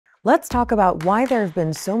Let's talk about why there have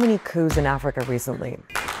been so many coups in Africa recently.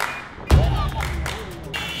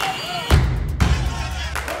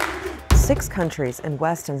 Six countries in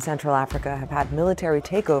West and Central Africa have had military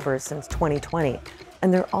takeovers since 2020,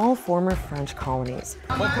 and they're all former French colonies.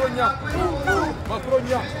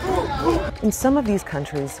 In some of these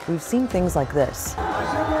countries, we've seen things like this.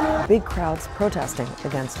 Big crowds protesting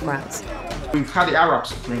against France. We've had the Arab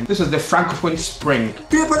Spring. This is the Francophone Spring.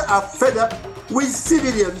 People are fed up with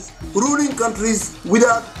civilians ruling countries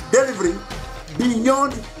without delivering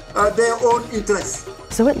beyond their own interests.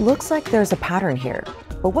 So it looks like there's a pattern here.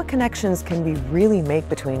 But what connections can we really make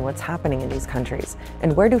between what's happening in these countries?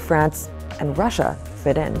 And where do France and Russia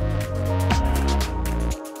fit in?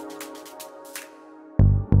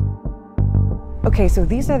 Okay, so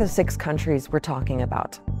these are the six countries we're talking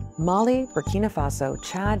about. Mali, Burkina Faso,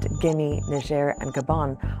 Chad, Guinea, Niger, and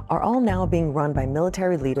Gabon are all now being run by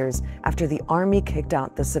military leaders after the army kicked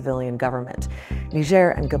out the civilian government.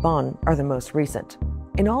 Niger and Gabon are the most recent.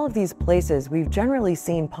 In all of these places, we've generally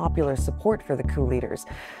seen popular support for the coup leaders,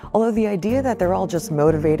 although the idea that they're all just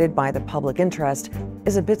motivated by the public interest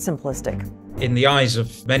is a bit simplistic. In the eyes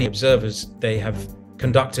of many observers, they have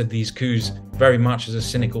conducted these coups very much as a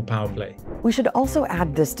cynical power play. We should also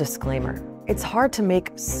add this disclaimer. It's hard to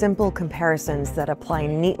make simple comparisons that apply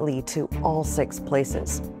neatly to all six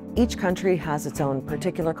places. Each country has its own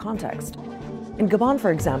particular context. In Gabon,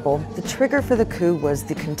 for example, the trigger for the coup was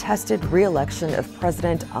the contested re-election of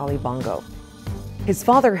President Ali Bongo. His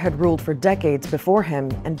father had ruled for decades before him,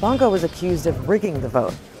 and Bongo was accused of rigging the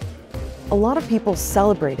vote. A lot of people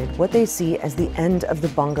celebrated what they see as the end of the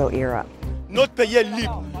Bongo era. Notre pays est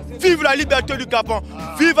libre. Vive la liberté du Gabon.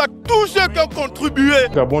 Vive à tous ceux qui ont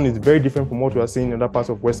contribué. Gabon is very different from what we are seeing in other parts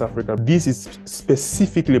of West Africa. This is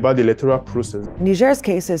specifically about the electoral process. Niger's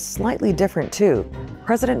case is slightly different too.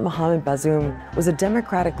 President Mohamed Bazoum was a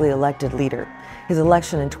democratically elected leader. His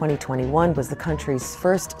election in 2021 was the country's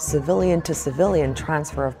first civilian-to-civilian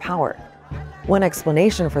transfer of power. One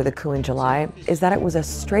explanation for the coup in July is that it was a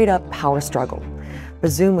straight-up power struggle.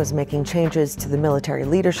 Bazoum was making changes to the military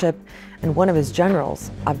leadership, and one of his generals,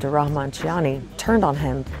 Abdurrahman Chiani, turned on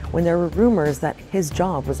him when there were rumors that his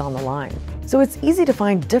job was on the line. So it's easy to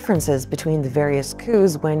find differences between the various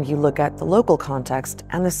coups when you look at the local context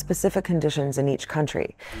and the specific conditions in each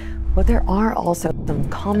country. But there are also some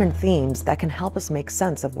common themes that can help us make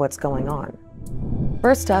sense of what's going on.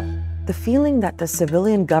 First up, the feeling that the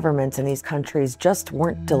civilian governments in these countries just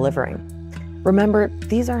weren't delivering. Remember,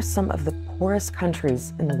 these are some of the poorest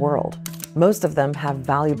countries in the world. Most of them have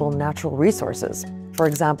valuable natural resources. For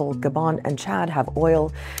example, Gabon and Chad have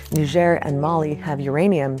oil, Niger and Mali have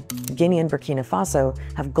uranium, Guinea and Burkina Faso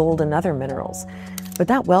have gold and other minerals. But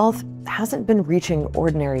that wealth hasn't been reaching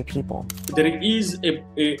ordinary people. There is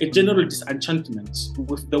a general disenchantment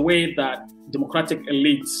with the way that democratic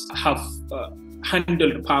elites have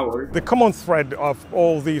handled power. The common thread of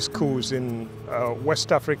all these coups in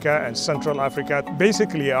West Africa and Central Africa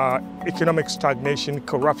basically are economic stagnation,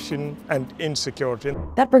 corruption, and insecurity.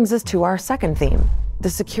 That brings us to our second theme, the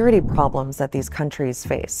security problems that these countries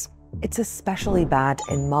face. It's especially bad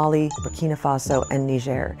in Mali, Burkina Faso, and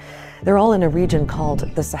Niger. They're all in a region called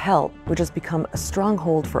the Sahel, which has become a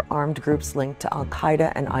stronghold for armed groups linked to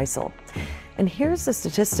Al-Qaeda and ISIL. And here's a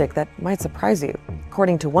statistic that might surprise you.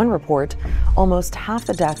 According to one report, almost half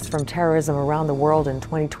the deaths from terrorism around the world in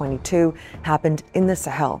 2022 happened in the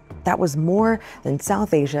Sahel. That was more than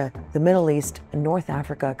South Asia, the Middle East, and North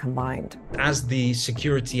Africa combined. As the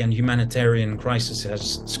security and humanitarian crisis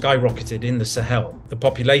has skyrocketed in the Sahel, the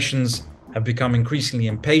populations have become increasingly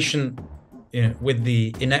impatient, with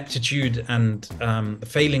the ineptitude and the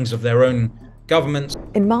failings of their own governments.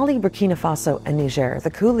 In Mali, Burkina Faso, and Niger, the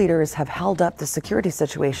coup leaders have held up the security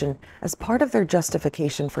situation as part of their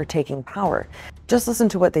justification for taking power. Just listen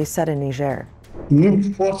to what they said in Niger.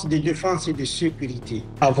 Nous, forces de défense et de sécurité,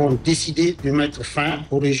 avons décidé de mettre fin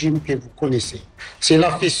au régime que vous connaissez.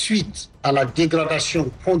 Cela fait suite à la dégradation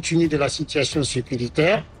continue de la situation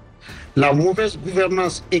sécuritaire, la mauvaise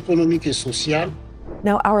gouvernance économique et sociale.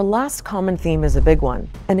 Now, our last common theme is a big one,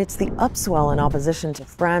 and it's the upswell in opposition to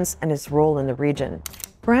France and its role in the region.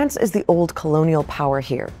 France is the old colonial power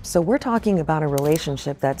here, so we're talking about a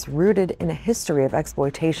relationship that's rooted in a history of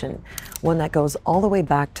exploitation, one that goes all the way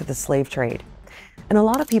back to the slave trade. And a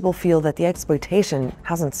lot of people feel that the exploitation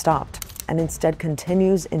hasn't stopped, and instead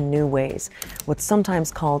continues in new ways, what's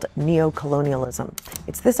sometimes called neo-colonialism.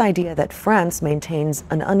 It's this idea that France maintains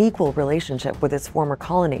an unequal relationship with its former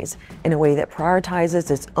colonies in a way that prioritizes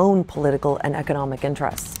its own political and economic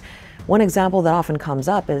interests. One example that often comes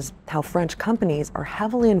up is how French companies are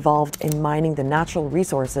heavily involved in mining the natural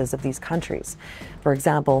resources of these countries. For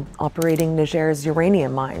example, operating Niger's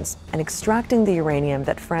uranium mines and extracting the uranium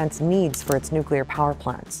that France needs for its nuclear power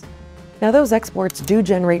plants. Now, those exports do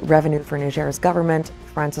generate revenue for Niger's government.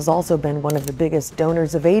 France has also been one of the biggest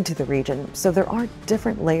donors of aid to the region, so there are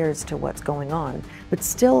different layers to what's going on. But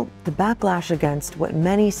still, the backlash against what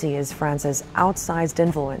many see as France's outsized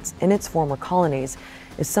influence in its former colonies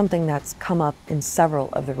is something that's come up in several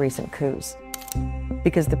of the recent coups.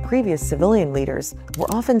 Because the previous civilian leaders were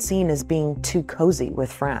often seen as being too cozy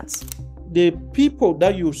with France. The people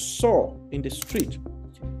that you saw in the street,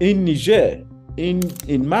 in Niger,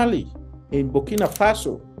 in Mali, in Burkina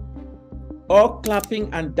Faso, all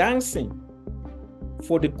clapping and dancing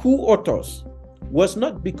for the coup authors, was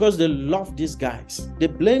not because they loved these guys. They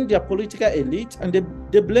blamed their political elite and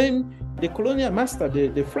they blamed the colonial master,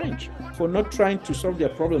 the French, for not trying to solve their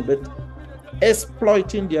problem, but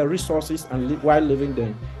exploiting their resources and while living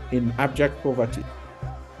them in abject poverty.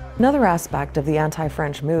 Another aspect of the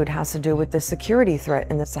anti-French mood has to do with the security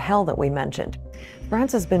threat in the Sahel that we mentioned.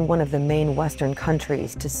 France has been one of the main Western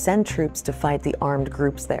countries to send troops to fight the armed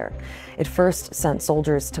groups there. It first sent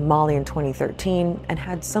soldiers to Mali in 2013 and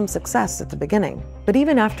had some success at the beginning. But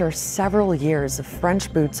even after several years of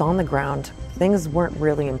French boots on the ground, things weren't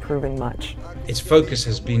really improving much. Its focus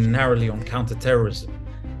has been narrowly on counterterrorism.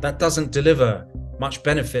 That doesn't deliver much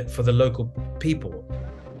benefit for the local people.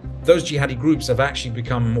 Those jihadi groups have actually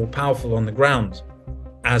become more powerful on the ground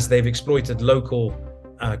as they've exploited local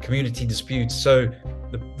community disputes. So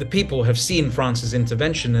the people have seen France's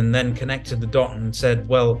intervention and then connected the dot and said,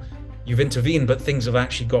 well, you've intervened, but things have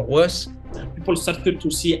actually got worse. People started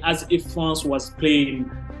to see as if France was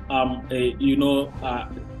playing,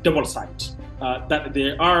 double side, that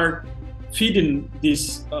they are feeding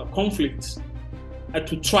this conflict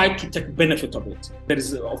to try to take benefit of it. There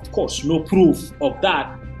is, of course, no proof of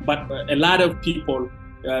that, but a lot of people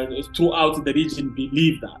throughout the region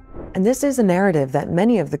believe that. And this is a narrative that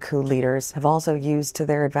many of the coup leaders have also used to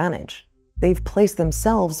their advantage. They've placed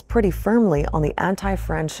themselves pretty firmly on the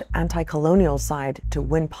anti-French, anti-colonial side to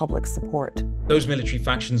win public support. Those military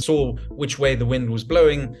factions saw which way the wind was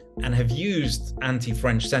blowing and have used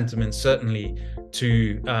anti-French sentiments certainly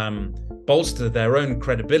to bolster their own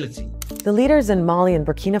credibility. The leaders in Mali and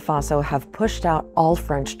Burkina Faso have pushed out all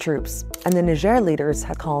French troops, and the Niger leaders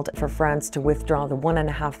have called for France to withdraw the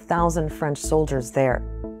 1,500 French soldiers there.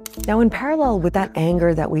 Now, in parallel with that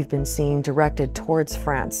anger that we've been seeing directed towards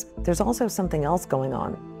France, there's also something else going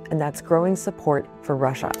on, and that's growing support for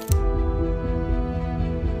Russia.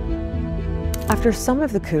 After some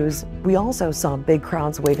of the coups, we also saw big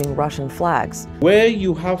crowds waving Russian flags. Where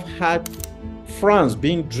you have had France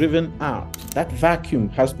being driven out, that vacuum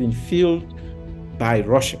has been filled by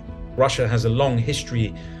Russia. Russia has a long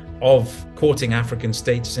history of courting African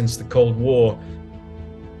states since the Cold War.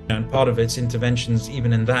 And part of its interventions,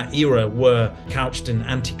 even in that era, were couched in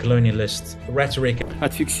anti-colonialist rhetoric.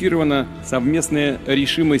 Отфиксирована совместная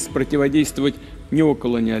решимость противодействовать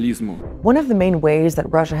неоколониализму. One of the main ways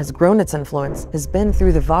that Russia has grown its influence has been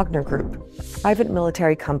through the Wagner Group, a private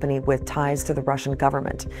military company with ties to the Russian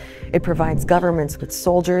government. It provides governments with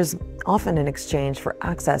soldiers, often in exchange for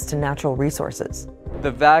access to natural resources.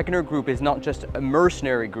 The Wagner Group is not just a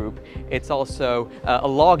mercenary group, it's also a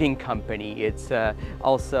logging company, it's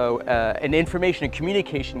also an information and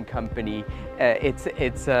communication company,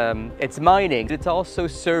 it's mining. It's also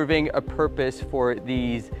serving a purpose for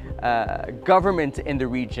these governments in the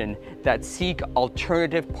region that seek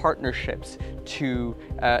alternative partnerships to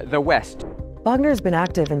the West. Wagner's been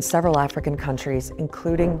active in several African countries,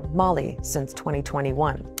 including Mali, since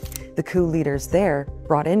 2021. The coup leaders there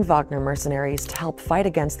brought in Wagner mercenaries to help fight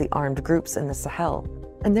against the armed groups in the Sahel.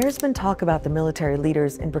 And there's been talk about the military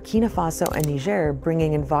leaders in Burkina Faso and Niger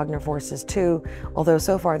bringing in Wagner forces too, although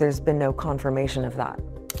so far there's been no confirmation of that.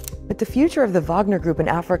 But the future of the Wagner Group in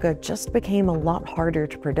Africa just became a lot harder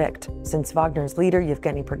to predict, since Wagner's leader,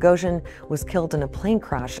 Yevgeny Prigozhin, was killed in a plane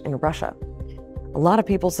crash in Russia. A lot of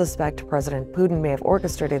people suspect President Putin may have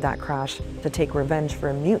orchestrated that crash to take revenge for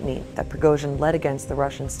a mutiny that Prigozhin led against the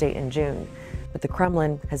Russian state in June, but the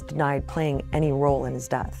Kremlin has denied playing any role in his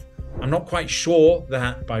death. I'm not quite sure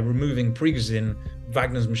that by removing Prigozhin,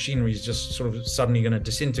 Wagner's machinery is just sort of suddenly going to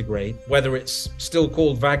disintegrate. Whether it's still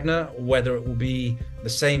called Wagner, or whether it will be the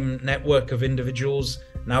same network of individuals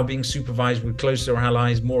now being supervised with closer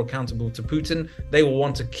allies, more accountable to Putin, they will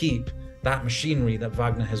want to keep that machinery that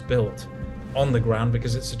Wagner has built on the ground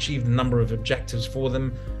because it's achieved a number of objectives for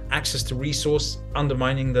them access to resource,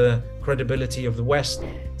 undermining the credibility of the West.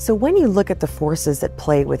 So when you look at the forces at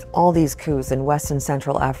play with all these coups in West and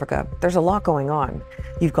Central Africa, there's a lot going on.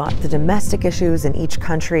 You've got the domestic issues in each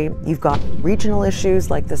country, you've got regional issues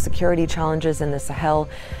like the security challenges in the Sahel.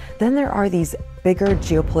 Then there are these bigger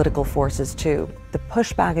geopolitical forces too, the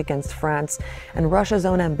pushback against France and Russia's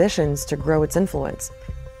own ambitions to grow its influence.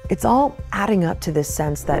 It's all adding up to this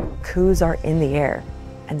sense that coups are in the air.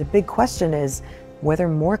 And the big question is whether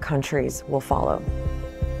more countries will follow.